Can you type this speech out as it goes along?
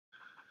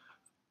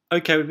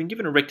Okay, we've been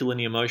given a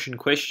rectilinear motion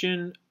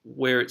question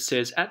where it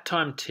says at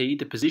time t,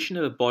 the position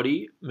of a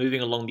body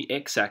moving along the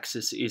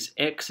x-axis is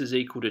x is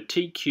equal to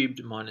t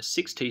cubed minus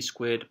 6t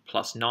squared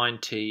plus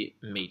 9t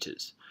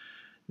meters.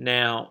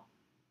 Now,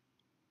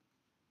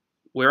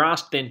 we're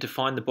asked then to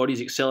find the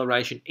body's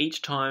acceleration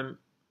each time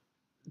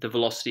the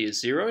velocity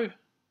is 0,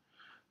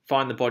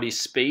 find the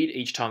body's speed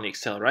each time the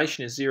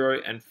acceleration is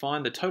 0, and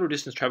find the total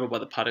distance travelled by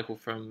the particle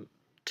from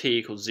t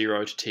equals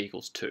 0 to t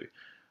equals 2.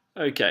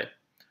 Okay,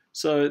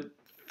 so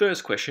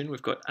first question,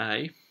 we've got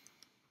A.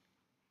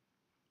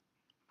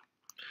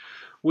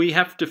 We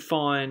have to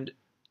find,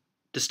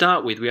 to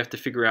start with, we have to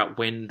figure out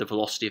when the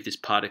velocity of this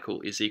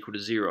particle is equal to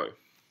 0.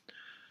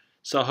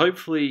 So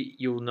hopefully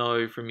you'll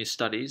know from your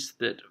studies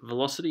that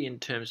velocity in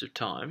terms of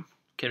time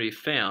can be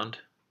found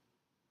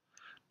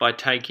by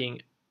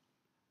taking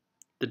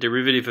the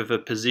derivative of a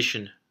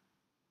position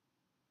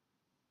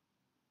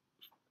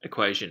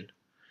equation.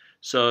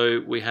 So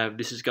we have,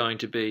 this is going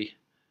to be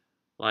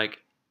like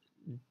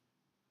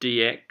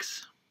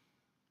dx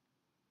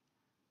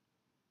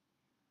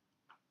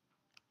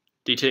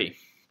dt.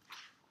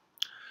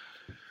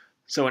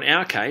 So in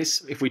our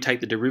case, if we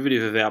take the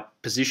derivative of our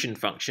position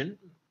function,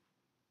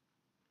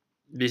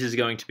 this is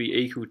going to be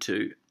equal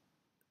to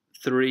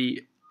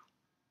 3t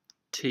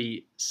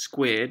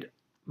squared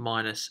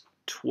minus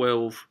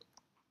 12t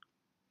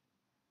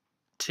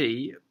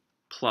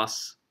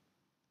plus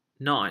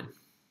 9.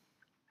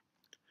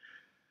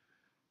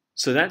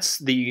 So that's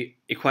the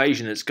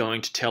equation that's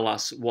going to tell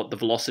us what the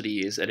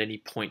velocity is at any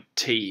point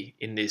t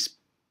in this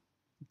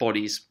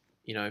body's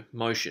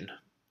motion.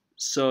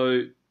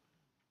 So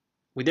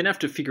we then have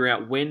to figure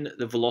out when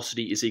the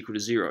velocity is equal to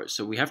 0.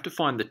 So we have to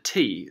find the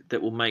t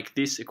that will make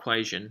this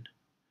equation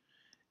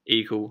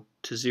equal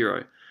to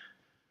 0.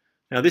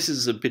 Now this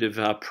is a bit of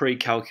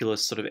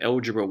pre-calculus sort of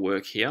algebra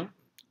work here.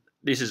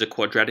 This is a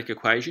quadratic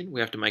equation. We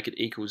have to make it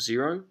equal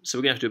 0. So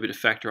we're going to have to do a bit of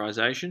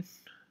factorization.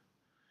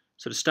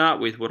 So to start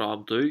with, what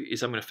I'll do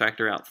is I'm going to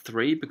factor out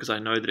 3 because I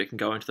know that it can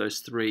go into those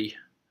 3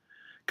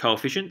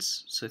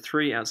 coefficients. So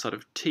 3 outside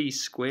of t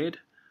squared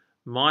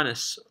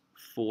minus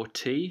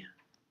 4t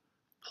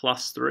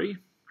plus 3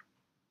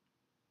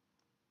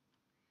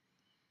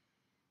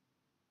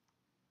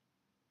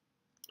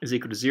 is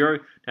equal to 0.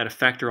 Now to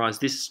factorize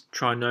this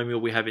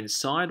trinomial we have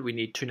inside, we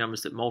need two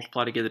numbers that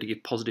multiply together to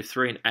give positive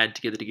 3 and add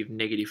together to give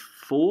negative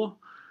 4.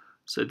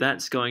 So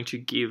that's going to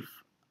give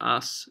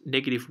us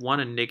negative 1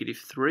 and negative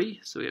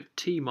 3. So we have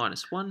t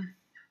minus 1.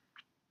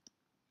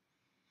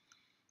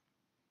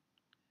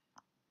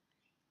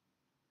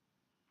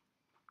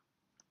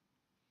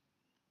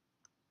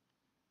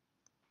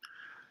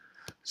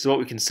 So what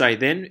we can say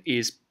then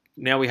is,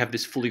 now we have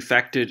this fully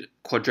factored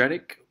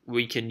quadratic,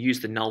 we can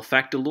use the null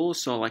factor law,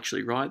 so I'll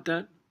actually write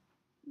that.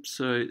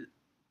 So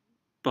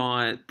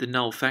by the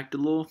null factor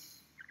law,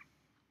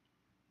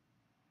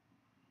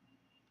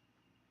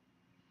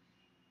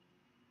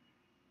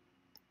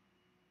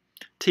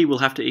 t will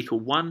have to equal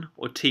 1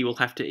 or t will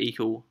have to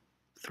equal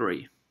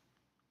 3.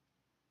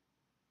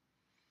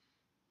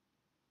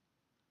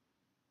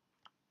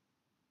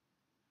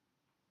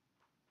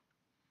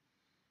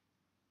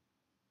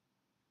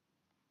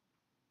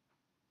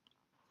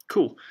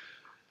 Cool.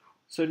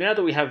 So now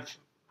that we have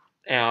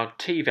our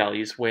t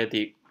values where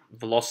the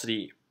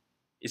velocity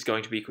is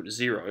going to be equal to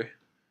 0,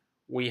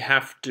 we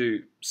have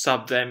to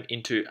sub them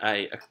into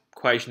an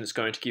equation that's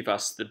going to give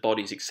us the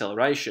body's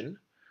acceleration,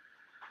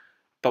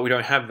 but we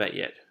don't have that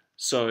yet.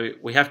 So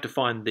we have to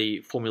find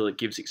the formula that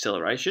gives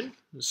acceleration.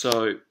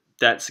 So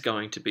that's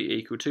going to be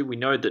equal to, we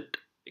know that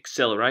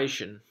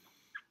acceleration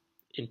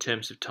in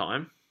terms of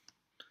time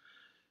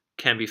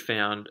can be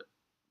found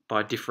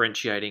by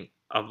differentiating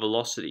a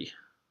velocity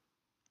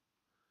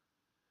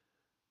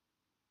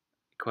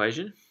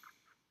equation.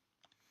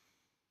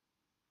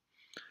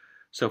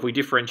 So if we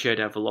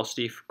differentiate our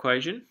velocity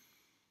equation,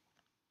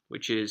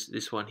 which is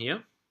this one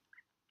here,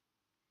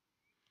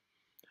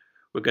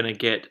 we're going to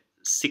get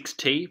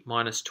 6t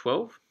minus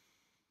 12.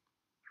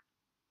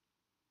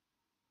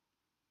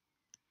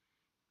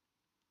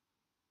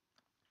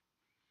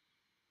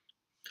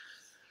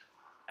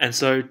 And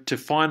so to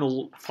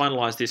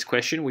finalize this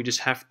question, we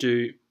just have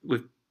to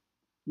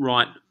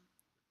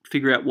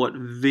figure out what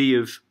v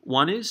of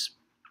 1 is,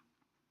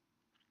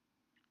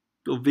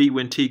 or v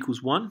when t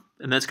equals 1,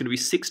 and that's going to be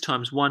 6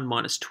 times 1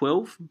 minus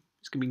 12.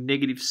 It's going to be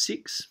negative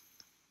 6,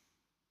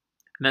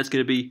 and that's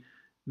going to be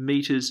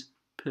meters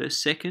per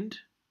second.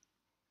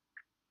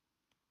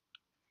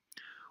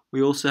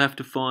 We also have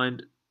to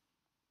find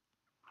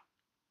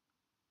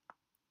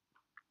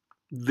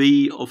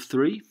v of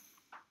 3,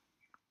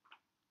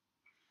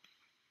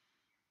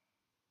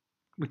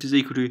 which is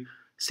equal to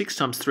 6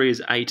 times 3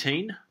 is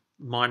 18,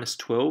 minus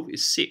 12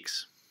 is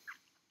 6.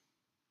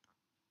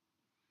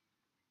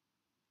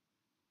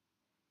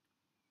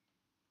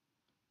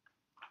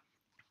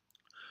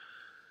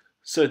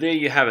 So there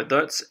you have it.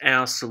 That's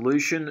our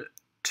solution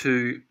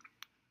to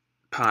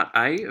part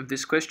A of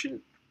this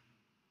question.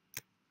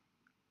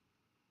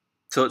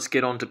 So let's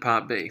get on to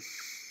part B.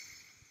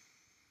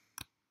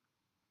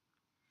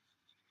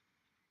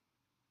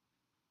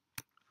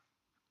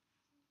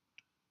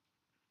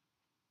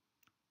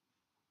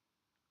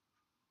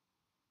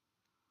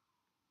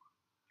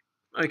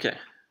 Okay.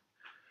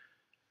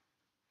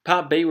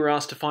 Part B, we're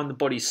asked to find the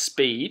body's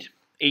speed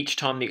each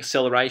time the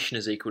acceleration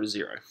is equal to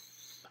 0.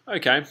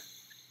 Okay,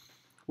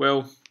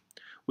 well,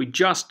 we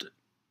just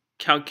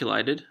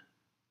calculated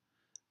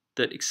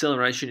that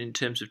acceleration in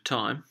terms of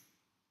time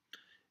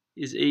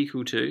is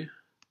equal to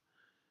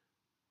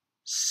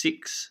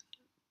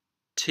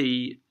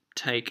 6t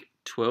take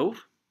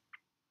 12.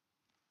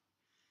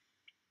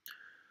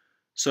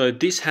 So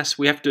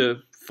we have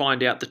to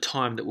find out the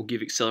time that will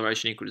give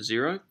acceleration equal to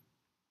 0.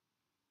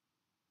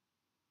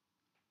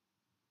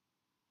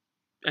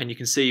 And you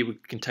can see we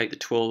can take the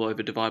 12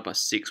 over, divide by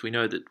 6. We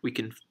know that we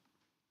can,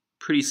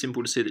 pretty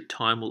simple to see that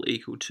time will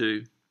equal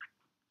to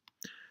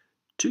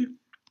 2.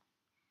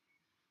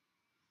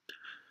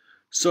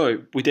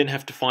 So we then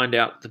have to find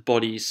out the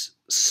body's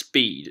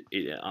speed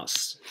in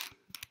us.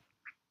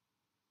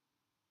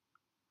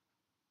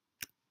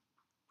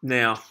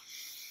 Now,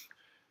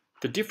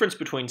 the difference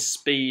between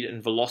speed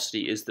and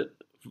velocity is that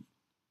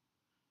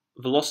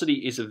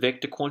velocity is a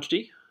vector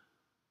quantity,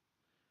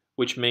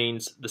 which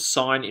means the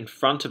sign in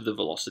front of the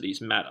velocities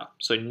matter.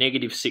 So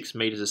negative 6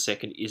 meters a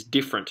second is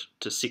different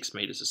to 6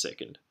 meters a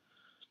second.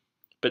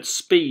 But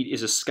speed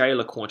is a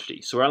scalar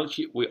quantity, so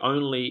we're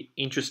only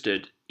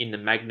interested in the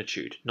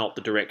magnitude, not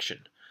the direction.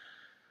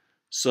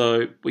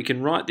 So we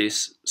can write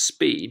this: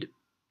 speed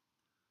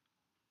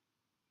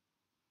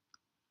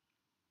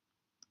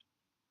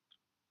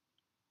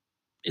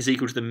is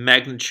equal to the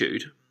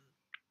magnitude,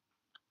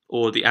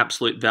 or the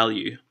absolute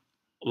value,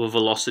 of a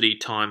velocity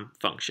time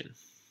function.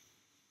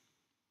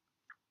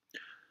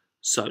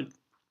 So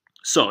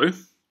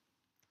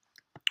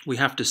we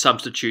have to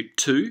substitute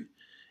 2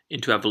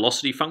 into our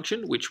velocity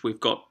function, which we've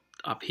got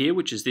up here,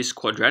 which is this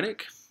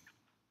quadratic.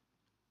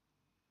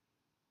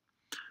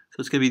 So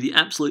it's going to be the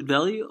absolute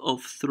value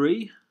of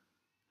 3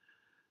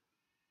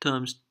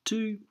 times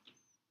 2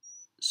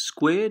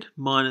 squared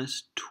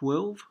minus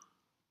 12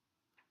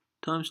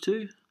 times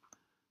 2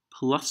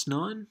 plus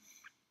 9.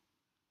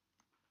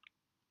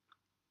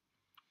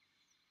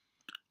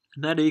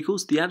 And that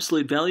equals the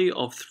absolute value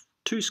of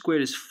 2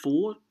 squared is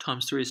 4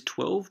 times 3 is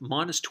 12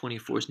 minus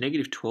 24 is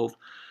negative 12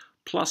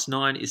 plus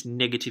 9 is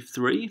negative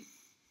 3.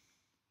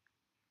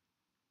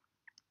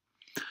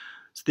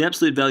 So the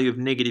absolute value of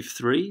negative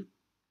 3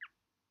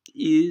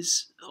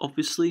 is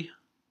obviously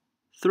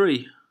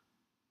 3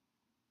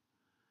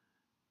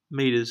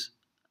 meters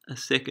a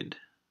second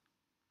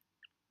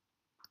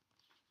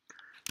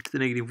to the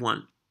negative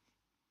 1.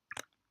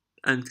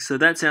 And so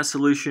that's our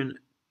solution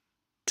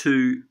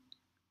to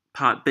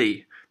part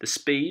B. The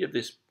speed of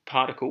this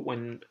particle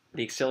when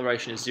the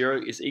acceleration is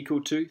 0 is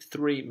equal to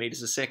 3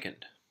 meters a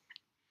second.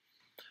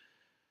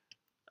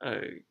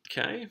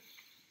 Okay.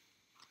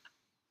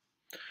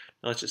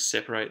 Now let's just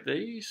separate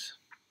these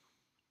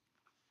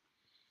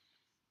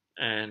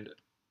and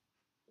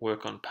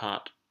work on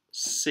part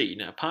C.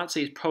 Now part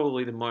C is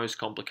probably the most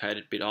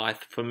complicated bit.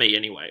 For me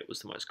anyway, it was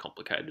the most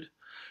complicated.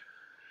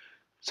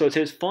 So it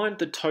says find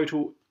the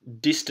total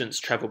distance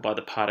travelled by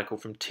the particle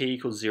from t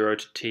equals 0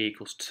 to t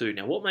equals 2.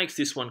 Now what makes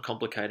this one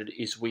complicated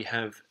is we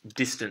have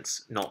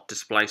distance, not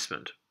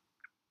displacement.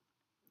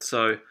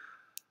 So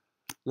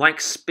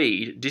like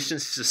speed,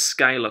 distance is a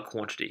scalar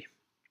quantity.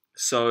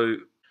 So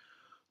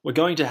we're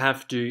going to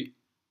have to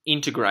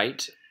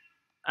integrate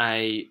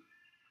a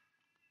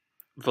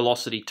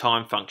velocity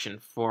time function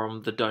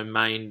from the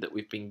domain that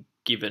we've been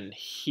given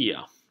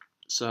here.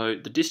 So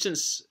the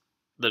distance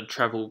the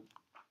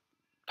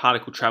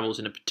particle travels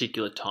in a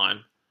particular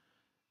time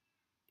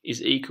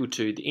is equal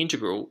to the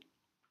integral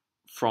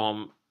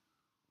from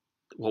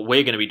what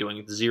we're going to be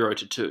doing, 0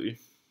 to 2,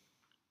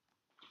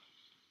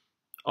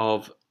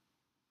 of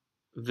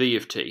v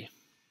of t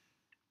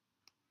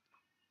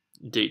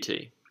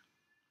dt.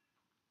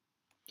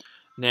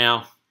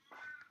 Now,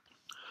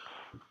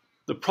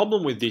 the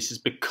problem with this is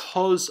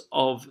because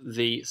of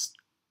the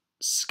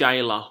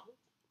scalar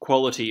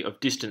quality of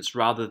distance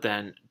rather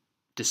than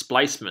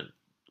displacement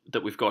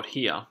that we've got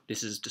here,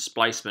 this is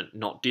displacement,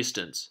 not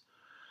distance,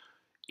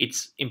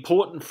 it's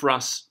important for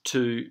us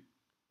to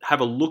have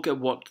a look at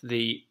what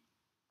the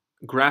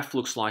graph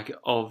looks like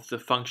of the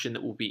function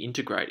that we'll be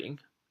integrating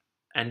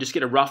and just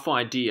get a rough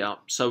idea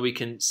so we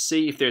can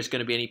see if there's going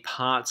to be any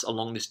parts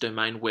along this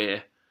domain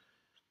where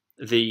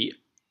the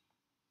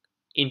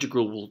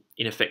integral will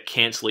in effect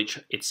cancel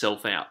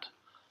itself out.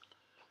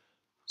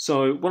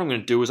 So what I'm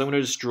going to do is I'm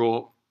going to just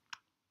draw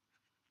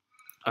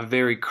a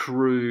very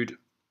crude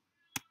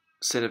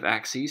set of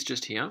axes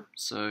just here.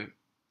 So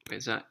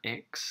there's our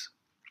x,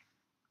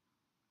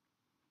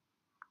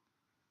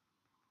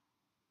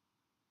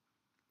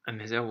 and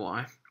there's our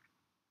y.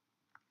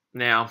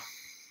 Now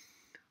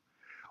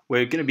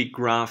we're going to be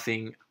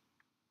graphing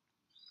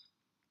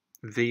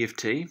v of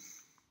t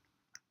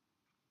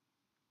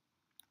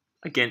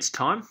against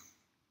time.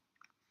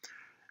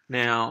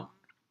 Now,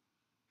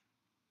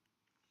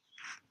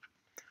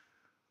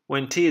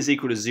 when t is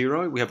equal to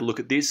 0, we have a look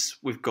at this.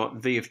 We've got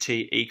v of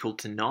t equal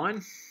to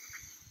 9.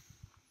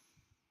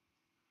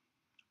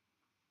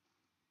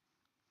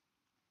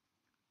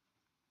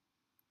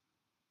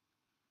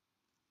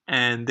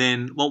 And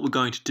then what we're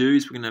going to do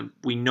is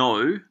we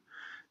know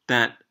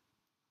that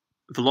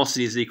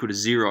velocity is equal to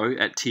 0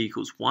 at t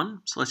equals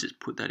 1. So let's just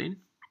put that in.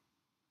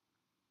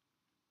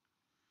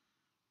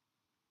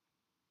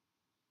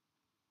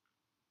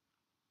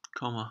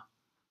 Comma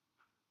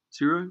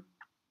 0.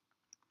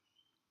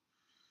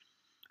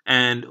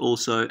 And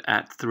also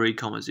at 3,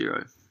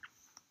 0.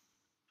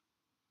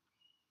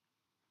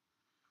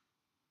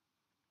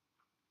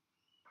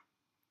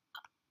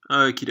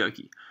 Okie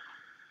dokie.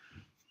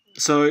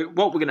 So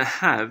what we're going to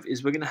have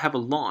is we're going to have a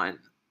line.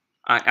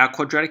 Our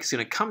quadratic is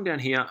going to come down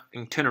here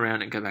and turn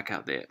around and go back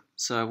out there.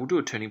 So we'll do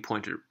a turning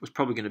point. It was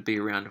probably going to be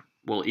around,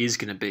 well, is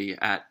going to be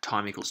at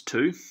time equals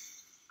 2.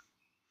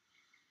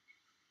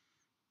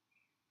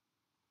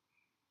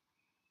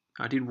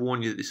 I did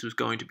warn you that this was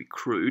going to be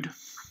crude.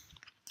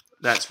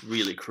 That's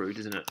really crude,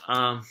 isn't it?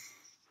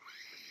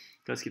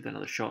 Let's give that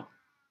another shot.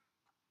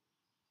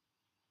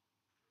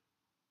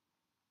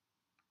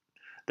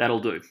 That'll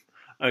do.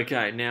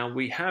 Okay, now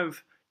we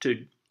have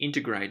to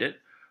integrate it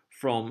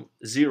from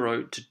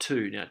 0 to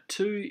 2. Now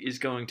 2 is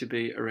going to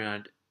be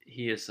around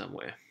here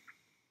somewhere.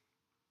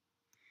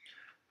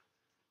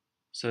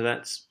 So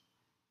that's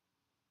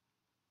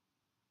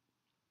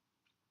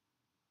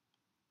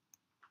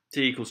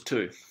t equals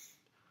 2.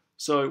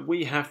 So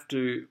we have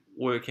to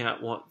work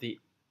out what the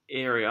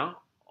area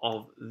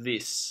of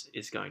this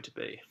is going to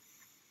be.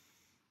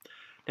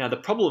 Now the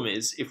problem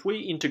is, if we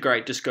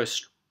integrate,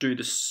 just do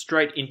the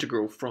straight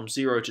integral from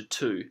 0 to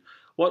 2,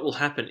 what will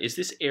happen is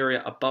this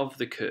area above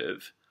the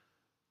curve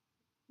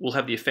will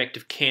have the effect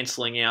of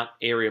cancelling out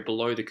area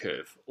below the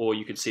curve. Or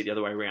you could see it the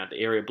other way around.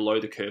 The area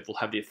below the curve will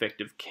have the effect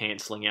of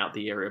cancelling out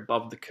the area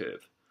above the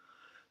curve.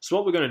 So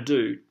what we're going to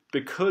do,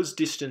 because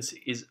distance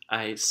is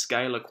a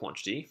scalar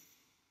quantity,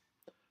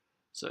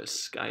 so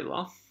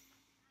scalar,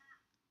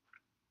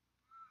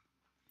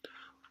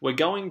 we're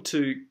going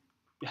to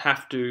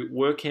have to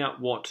work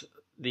out what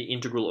the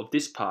integral of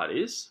this part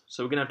is.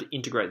 So we're going to have to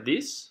integrate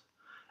this,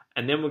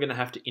 and then we're going to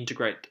have to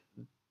integrate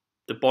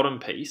the bottom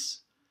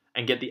piece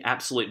and get the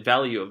absolute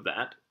value of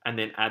that, and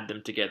then add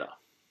them together.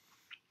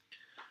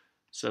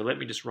 So let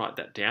me just write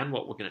that down,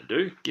 what we're going to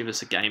do, give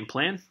us a game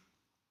plan.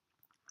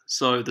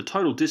 So the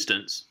total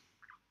distance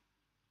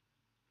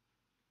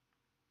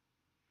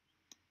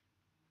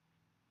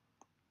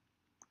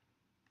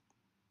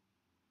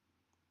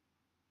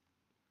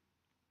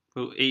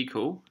will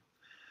equal,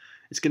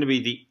 it's going to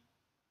be the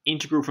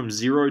integral from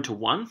 0 to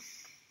 1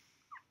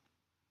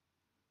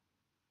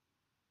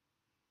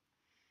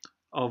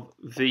 of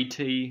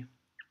Vt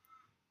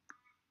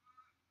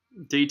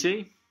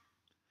dt,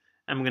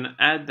 and we're going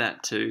to add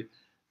that to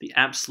the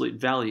absolute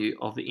value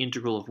of the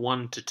integral of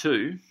 1 to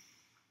 2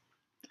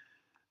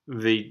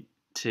 Vt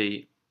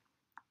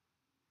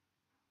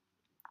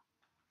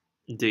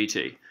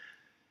dt.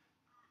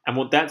 And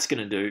what that's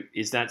going to do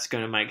is that's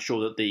going to make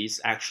sure that these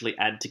actually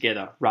add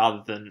together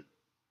rather than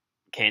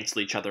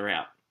cancel each other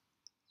out.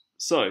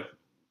 So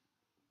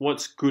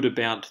what's good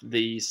about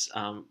these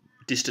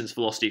distance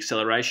velocity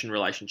acceleration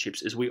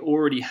relationships is we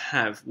already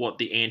have what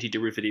the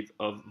antiderivative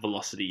of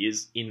velocity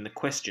is in the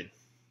question.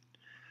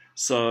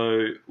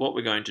 So what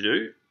we're going to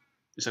do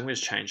is I'm going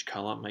to change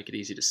colour, make it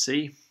easy to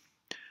see.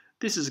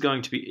 This is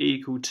going to be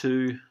equal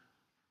to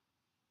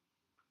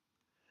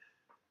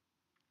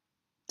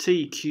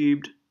t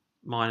cubed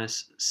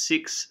minus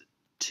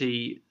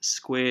 6t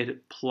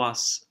squared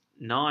plus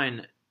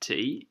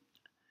 9t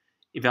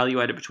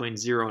evaluated between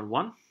 0 and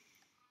 1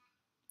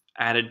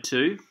 added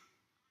to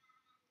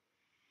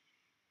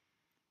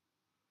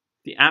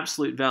the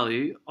absolute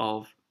value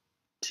of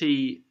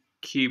t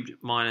cubed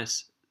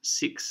minus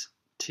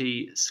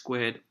 6t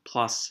squared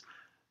plus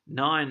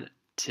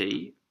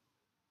 9t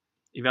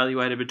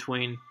evaluated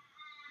between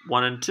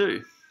 1 and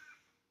 2.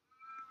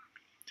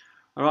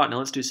 Alright, now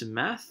let's do some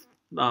math,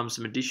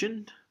 some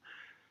addition.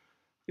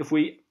 If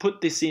we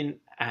put this in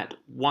at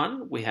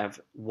 1, we have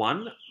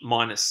 1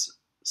 minus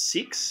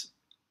 6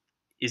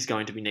 is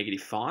going to be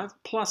negative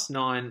 5, plus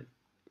 9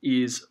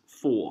 is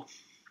 4.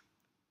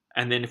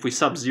 And then if we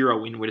sub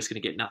 0 in, we're just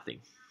going to get nothing.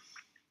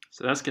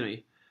 So that's going to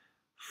be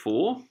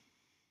 4.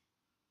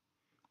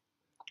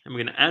 And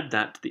we're going to add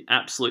that to the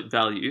absolute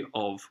value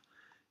of,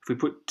 if we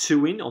put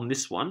 2 in on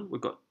this one,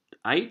 we've got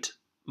 8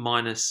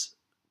 minus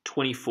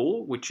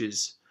 24, which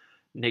is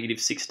negative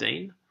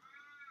 16,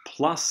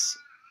 plus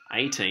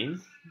 18,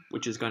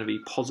 which is going to be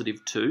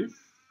positive 2.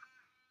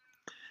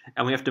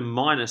 And we have to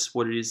minus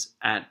what it is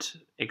at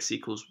t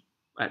equals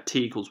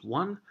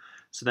 1.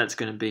 So that's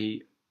going to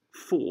be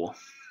 4.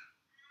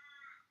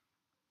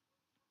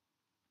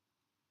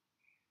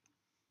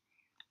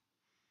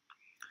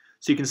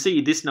 So you can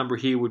see this number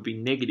here would be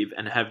negative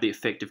and have the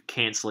effect of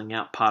cancelling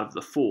out part of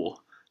the 4.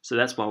 So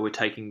that's why we're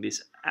taking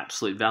this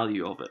absolute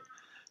value of it.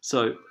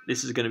 So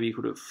this is going to be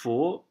equal to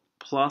 4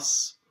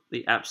 plus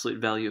the absolute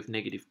value of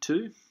negative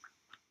 2,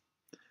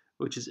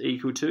 which is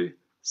equal to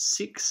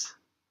 6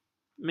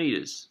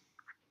 meters.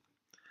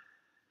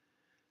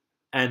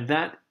 And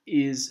that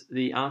is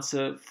the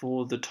answer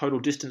for the total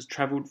distance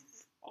travelled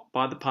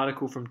by the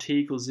particle from t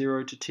equals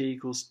 0 to t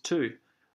equals 2.